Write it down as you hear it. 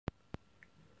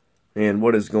And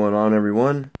what is going on,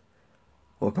 everyone?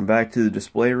 Welcome back to the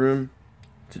display room.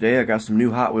 Today I got some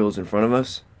new Hot Wheels in front of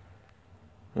us.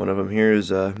 One of them here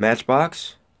is a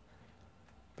Matchbox.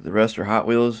 The rest are Hot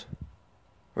Wheels.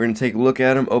 We're going to take a look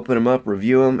at them, open them up,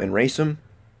 review them, and race them.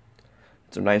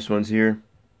 Some nice ones here.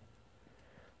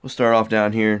 We'll start off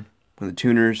down here with the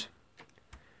tuners.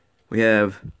 We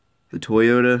have the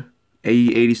Toyota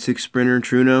AE86 Sprinter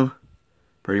Truno,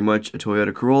 pretty much a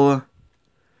Toyota Corolla,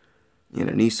 and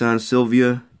a Nissan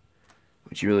Silvia,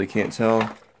 which you really can't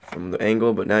tell from the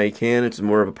angle, but now you can. It's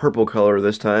more of a purple color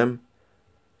this time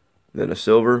than a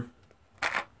silver.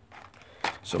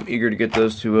 So I'm eager to get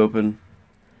those two open.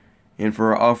 And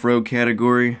for our off-road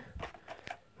category,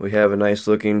 we have a nice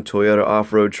looking Toyota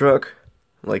off-road truck.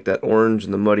 I like that orange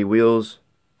and the muddy wheels.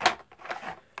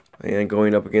 And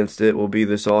going up against it will be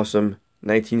this awesome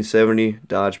 1970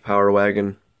 Dodge Power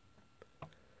Wagon.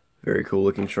 Very cool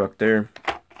looking truck there.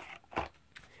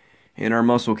 In our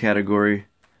muscle category,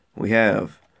 we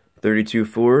have 32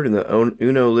 Ford in the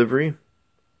Uno livery.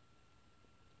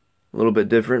 A little bit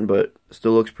different, but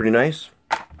still looks pretty nice.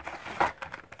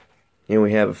 And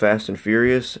we have a Fast and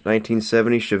Furious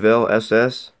 1970 Chevelle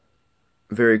SS.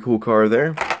 Very cool car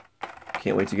there.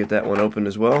 Can't wait to get that one open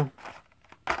as well.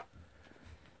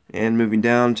 And moving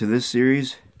down to this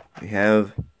series, we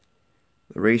have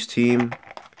the race team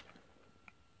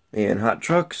and hot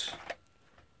trucks.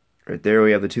 Right there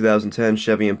we have the 2010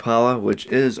 Chevy Impala, which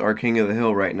is our king of the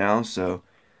hill right now, so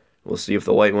we'll see if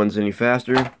the white one's any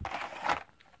faster. And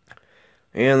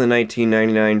the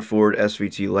 1999 Ford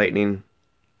SVT Lightning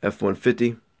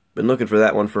F-150. Been looking for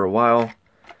that one for a while.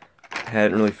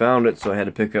 Hadn't really found it, so I had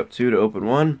to pick up two to open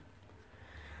one.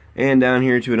 And down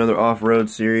here to another off-road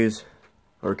series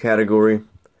or category,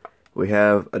 we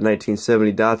have a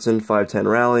 1970 Datsun 510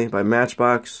 Rally by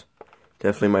Matchbox.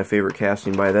 Definitely my favorite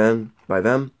casting by them.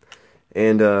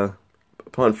 And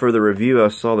upon further review, I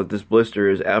saw that this blister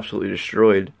is absolutely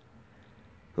destroyed.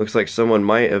 Looks like someone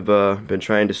might have been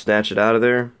trying to snatch it out of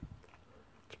there.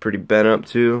 It's pretty bent up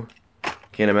too.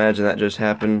 Can't imagine that just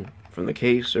happened from the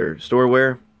case or store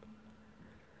wear.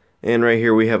 And right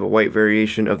here we have a white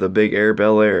variation of the Big Air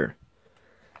Bel Air.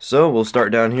 So we'll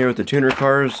start down here with the tuner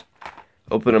cars,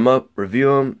 open them up,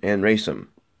 review them, and race them.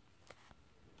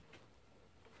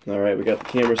 Alright, we got the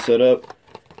camera set up.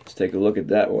 Let's take a look at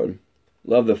that one.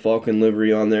 Love the Falcon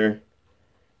livery on there.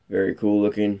 Very cool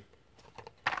looking.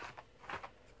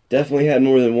 Definitely had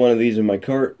more than one of these in my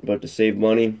cart, but to save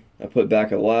money, I put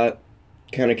back a lot.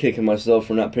 Kind of kicking myself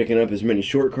for not picking up as many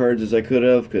short cards as I could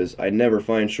have, because I never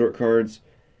find short cards,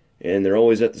 and they're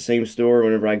always at the same store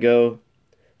whenever I go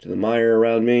to the mire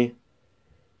around me.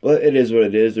 But it is what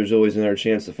it is. There's always another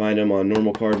chance to find them on a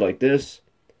normal card like this.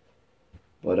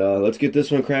 But let's get this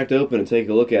one cracked open and take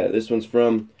a look at it. This one's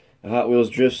from the Hot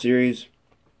Wheels Drift series.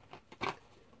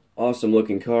 Awesome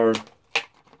looking car.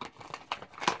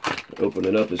 Open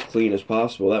it up as clean as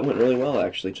possible. That went really well,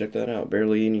 actually. Check that out.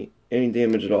 Barely any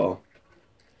damage at all.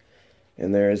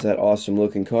 And there is that awesome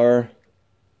looking car.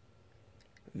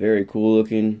 Very cool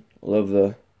looking. Love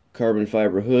the carbon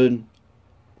fiber hood.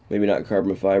 Maybe not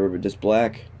carbon fiber, but just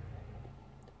black.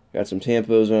 Got some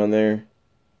tampos on there.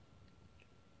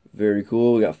 Very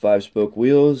cool. We got 5-spoke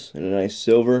wheels and a nice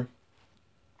silver.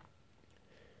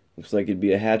 Looks like it'd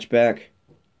be a hatchback.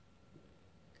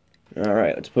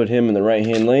 Alright, let's put him in the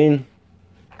right-hand lane.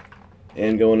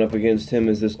 And going up against him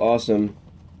is this awesome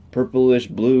purplish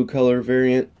blue color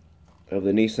variant of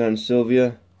the Nissan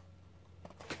Silvia.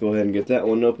 Let's go ahead and get that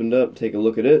one opened up, take a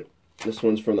look at it. This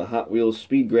one's from the Hot Wheels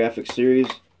Speed Graphics series.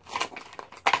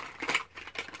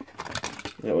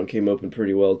 That one came open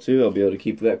pretty well too. I'll be able to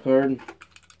keep that card.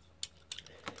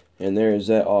 And there is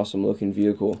that awesome looking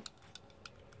vehicle.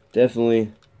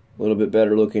 Definitely a little bit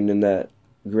better looking than that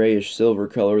grayish silver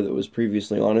color that was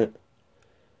previously on it.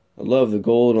 I love the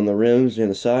gold on the rims and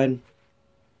the side.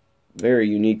 Very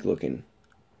unique looking.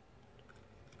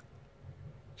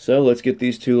 So let's get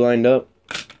these two lined up,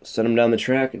 send them down the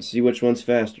track, and see which one's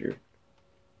faster.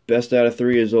 Best out of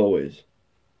 3 as always.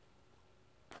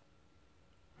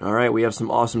 Alright, we have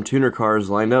some awesome tuner cars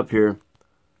lined up here.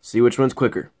 See which one's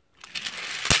quicker.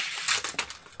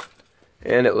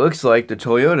 And it looks like the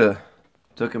Toyota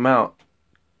took him out.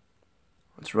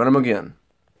 Let's run him again.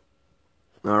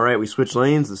 Alright, we switch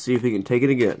lanes. Let's see if he can take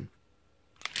it again.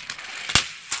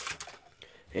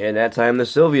 And that time the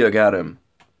Silvia got him.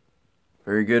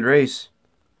 Very good race.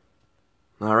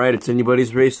 Alright, it's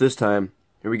anybody's race this time.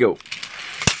 Here we go.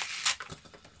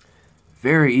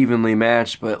 Very evenly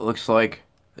matched, but it looks like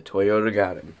the Toyota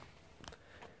got him.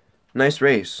 Nice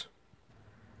race.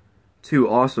 Two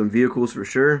awesome vehicles for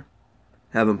sure.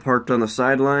 Have them parked on the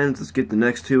sidelines. Let's get the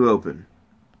next two open.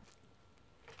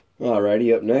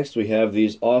 Alrighty, up next we have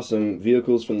these awesome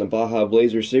vehicles from the Baja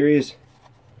Blazer series.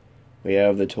 We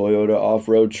have the Toyota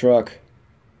off-road truck.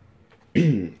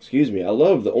 Excuse me, I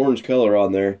love the orange color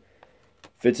on there.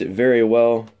 Fits it very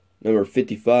well. Number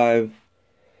 55.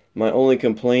 My only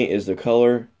complaint is the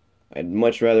color. I'd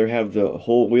much rather have the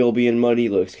whole wheel being muddy.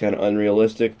 Looks kind of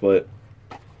unrealistic, but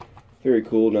very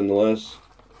cool nonetheless.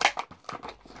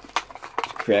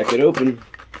 Let's crack it open.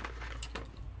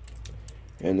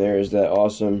 And there's that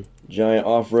awesome giant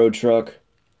off-road truck.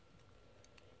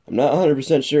 I'm not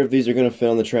 100% sure if these are going to fit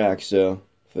on the track, so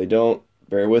if they don't,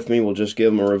 bear with me, we'll just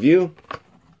give them a review.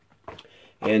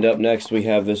 And up next we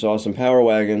have this awesome Power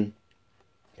Wagon.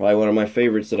 Probably one of my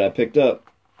favorites that I picked up.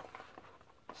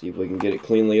 See if we can get it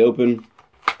cleanly open.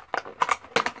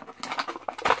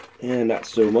 And not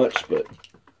so much, but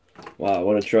wow,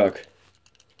 what a truck.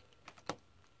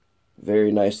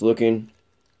 Very nice looking.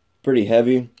 Pretty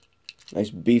heavy. Nice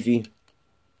beefy.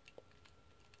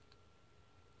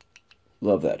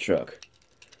 Love that truck.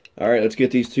 Alright, let's get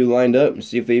these two lined up and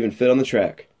see if they even fit on the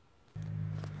track.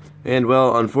 And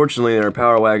well, unfortunately our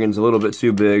Power Wagon's a little bit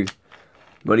too big,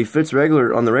 but he fits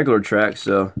on the regular track,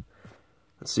 so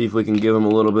let's see if we can give him a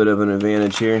little bit of an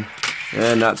advantage here.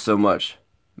 And not so much.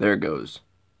 There it goes.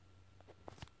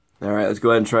 Alright, let's go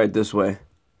ahead and try it this way.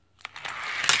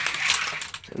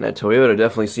 And that Toyota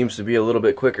definitely seems to be a little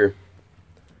bit quicker.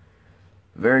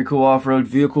 Very cool off-road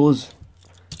vehicles,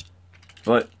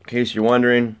 but in case you're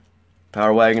wondering,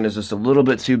 Power Wagon is just a little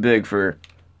bit too big for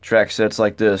track sets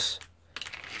like this.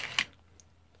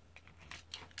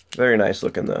 Very nice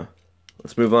looking though.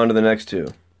 Let's move on to the next two.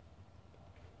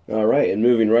 Alright, and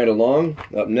moving right along,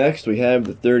 up next we have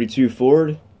the 32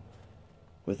 Ford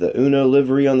with the Uno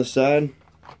livery on the side.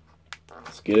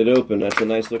 Let's get it open. That's a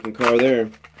nice looking car there.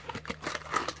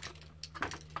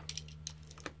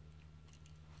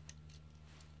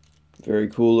 Very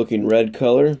cool looking red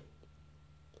color.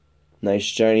 Nice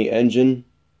shiny engine.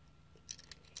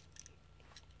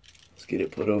 Let's get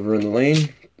it put over in the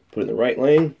lane. Put it in the right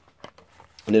lane.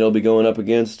 And it'll be going up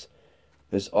against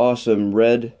this awesome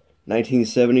red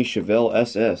 1970 Chevelle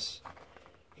SS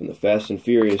from the Fast and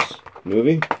Furious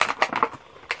movie.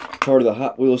 Part of the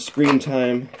Hot Wheels Screen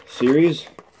Time series.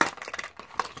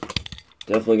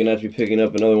 Definitely going to have to be picking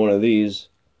up another one of these.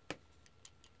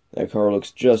 That car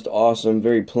looks just awesome.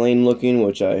 Very plain looking,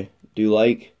 which I do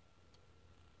like.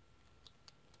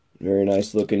 Very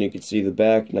nice looking. You can see the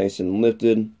back nice and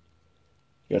lifted.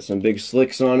 Got some big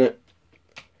slicks on it.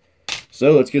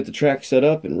 So let's get the track set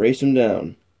up and race them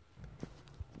down.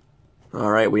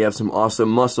 Alright, we have some awesome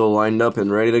muscle lined up and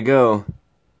ready to go.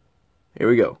 Here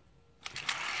we go.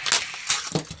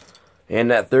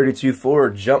 And that 32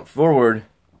 Ford jumped forward.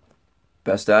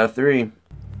 Best out of 3.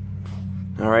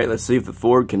 Alright, let's see if the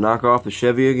Ford can knock off the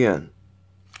Chevy again.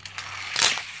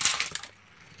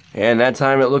 And that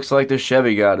time it looks like the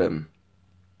Chevy got him.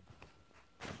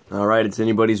 Alright, it's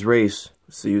anybody's race.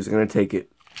 Let's see who's going to take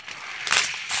it.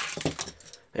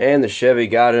 And the Chevy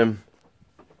got him.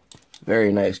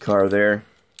 Very nice car there.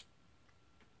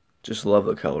 Just love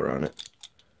the color on it.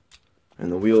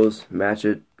 And the wheels match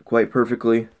it quite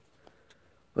perfectly.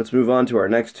 Let's move on to our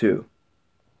next two.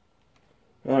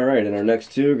 Alright, and our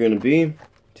next two are going to be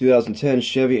 2010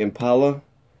 Chevy Impala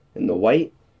in the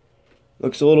white.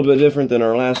 Looks a little bit different than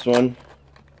our last one,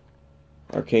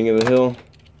 our King of the Hill.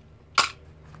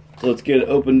 So let's get it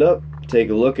opened up, take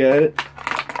a look at it.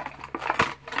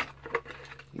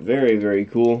 Very, very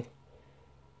cool.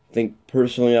 I think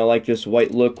personally I like this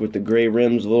white look with the gray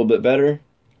rims a little bit better.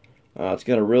 It's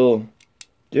got a real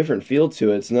different feel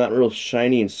to it. It's not real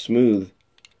shiny and smooth.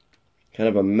 Kind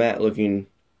of a matte looking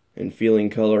and feeling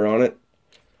color on it.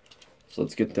 So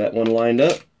let's get that one lined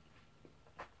up.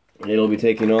 And it'll be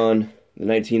taking on the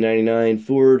 1999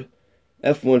 Ford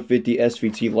F-150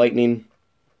 SVT Lightning.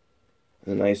 A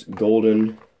nice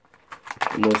golden,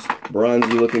 almost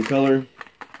bronzy looking color.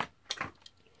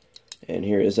 And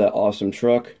here is that awesome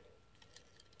truck.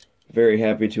 Very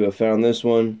happy to have found this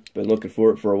one. Been looking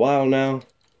for it for a while now.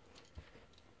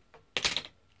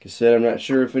 Like I said, I'm not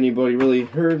sure if anybody really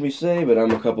heard me say, but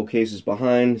I'm a couple cases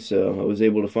behind, so I was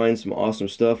able to find some awesome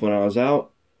stuff when I was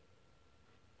out.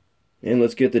 And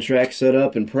let's get the track set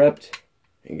up and prepped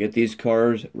and get these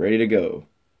cars ready to go.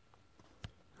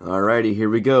 Alrighty,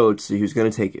 here we go. Let's see who's going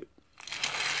to take it.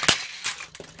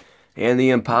 And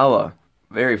the Impala.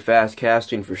 Very fast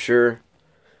casting for sure.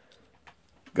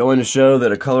 Going to show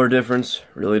that a color difference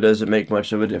really doesn't make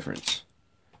much of a difference.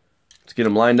 Let's get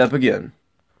them lined up again.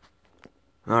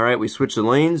 Alright, we switch the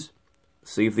lanes.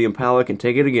 See if the Impala can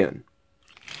take it again.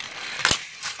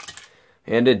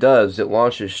 And it does. It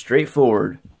launches straight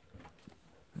forward.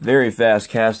 Very fast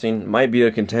casting. Might be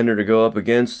a contender to go up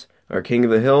against our King of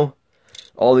the Hill.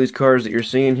 All these cars that you're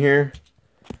seeing here,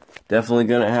 definitely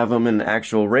going to have them in an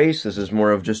actual race. This is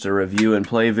more of just a review and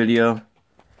play video.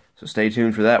 So stay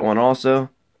tuned for that one also.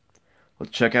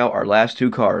 Let's check out our last two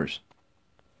cars.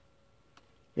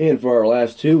 And for our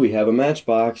last two, we have a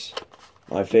Matchbox.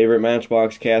 My favorite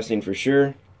Matchbox casting for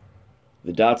sure.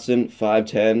 The Datsun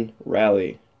 510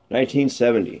 Rally,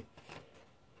 1970.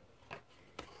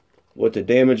 With the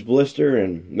damaged blister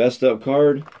and messed up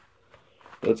card,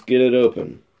 let's get it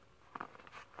open.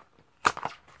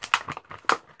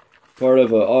 Part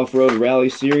of an off-road rally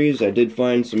series. I did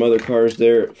find some other cars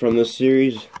there from this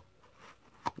series.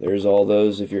 There's all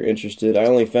those if you're interested. I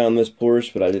only found this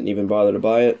Porsche, but I didn't even bother to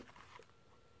buy it.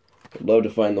 I'd love to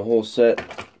find the whole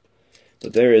set.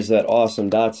 But there is that awesome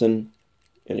Datsun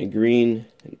in a green,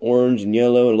 and orange, and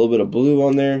yellow, and a little bit of blue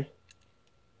on there.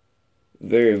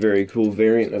 Very, very cool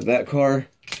variant of that car.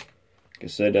 Like I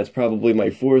said, that's probably my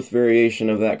fourth variation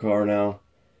of that car now.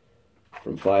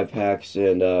 From 5 packs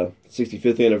and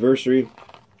 65th anniversary.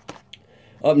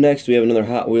 Up next, we have another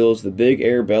Hot Wheels, the Big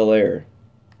Air Bel Air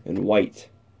in white.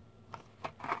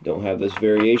 Don't have this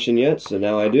variation yet, so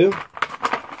now I do.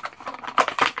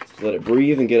 Let it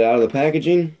breathe and get out of the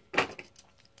packaging.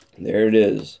 There it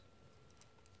is.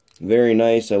 Very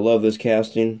nice. I love this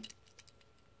casting.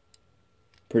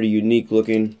 Pretty unique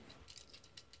looking.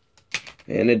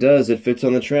 And it does. It fits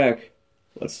on the track.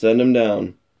 Let's send him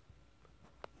down.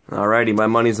 Alrighty, my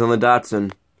money's on the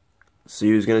Datsun. See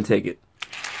who's going to take it.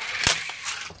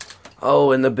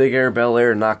 Oh, and the Big Air Bel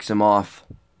Air knocks him off.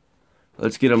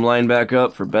 Let's get him lined back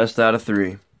up for best out of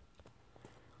 3.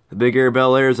 The Big Air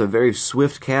Bel Air is a very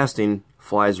swift casting,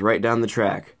 flies right down the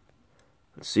track.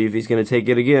 Let's see if he's going to take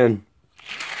it again.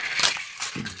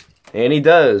 And he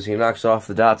does. He knocks off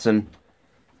the Datsun.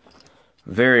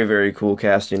 Very, very cool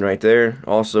casting right there.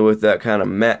 Also with that kind of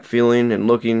matte feeling and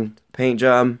looking paint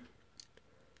job.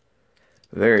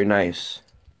 Very nice.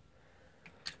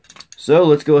 So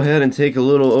let's go ahead and take a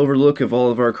little overlook of all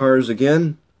of our cars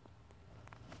again.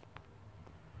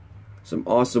 Some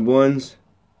awesome ones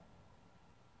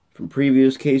from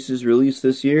previous cases released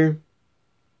this year.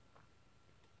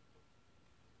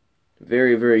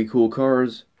 Very, very cool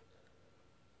cars.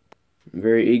 I'm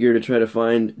very eager to try to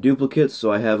find duplicates,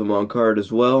 so I have them on card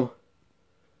as well.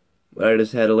 But I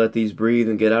just had to let these breathe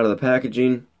and get out of the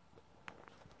packaging.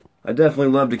 I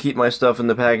definitely love to keep my stuff in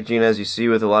the packaging, as you see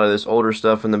with a lot of this older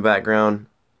stuff in the background.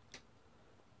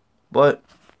 But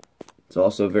it's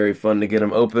also very fun to get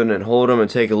them open and hold them and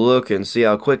take a look and see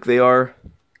how quick they are.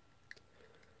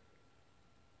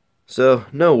 So,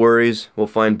 no worries, we'll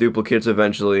find duplicates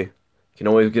eventually. You can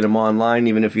always get them online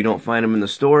even if you don't find them in the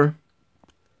store.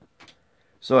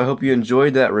 So I hope you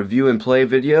enjoyed that review and play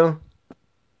video.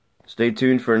 Stay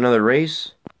tuned for another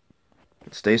race.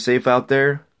 Stay safe out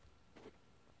there.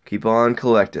 Keep on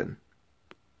collecting.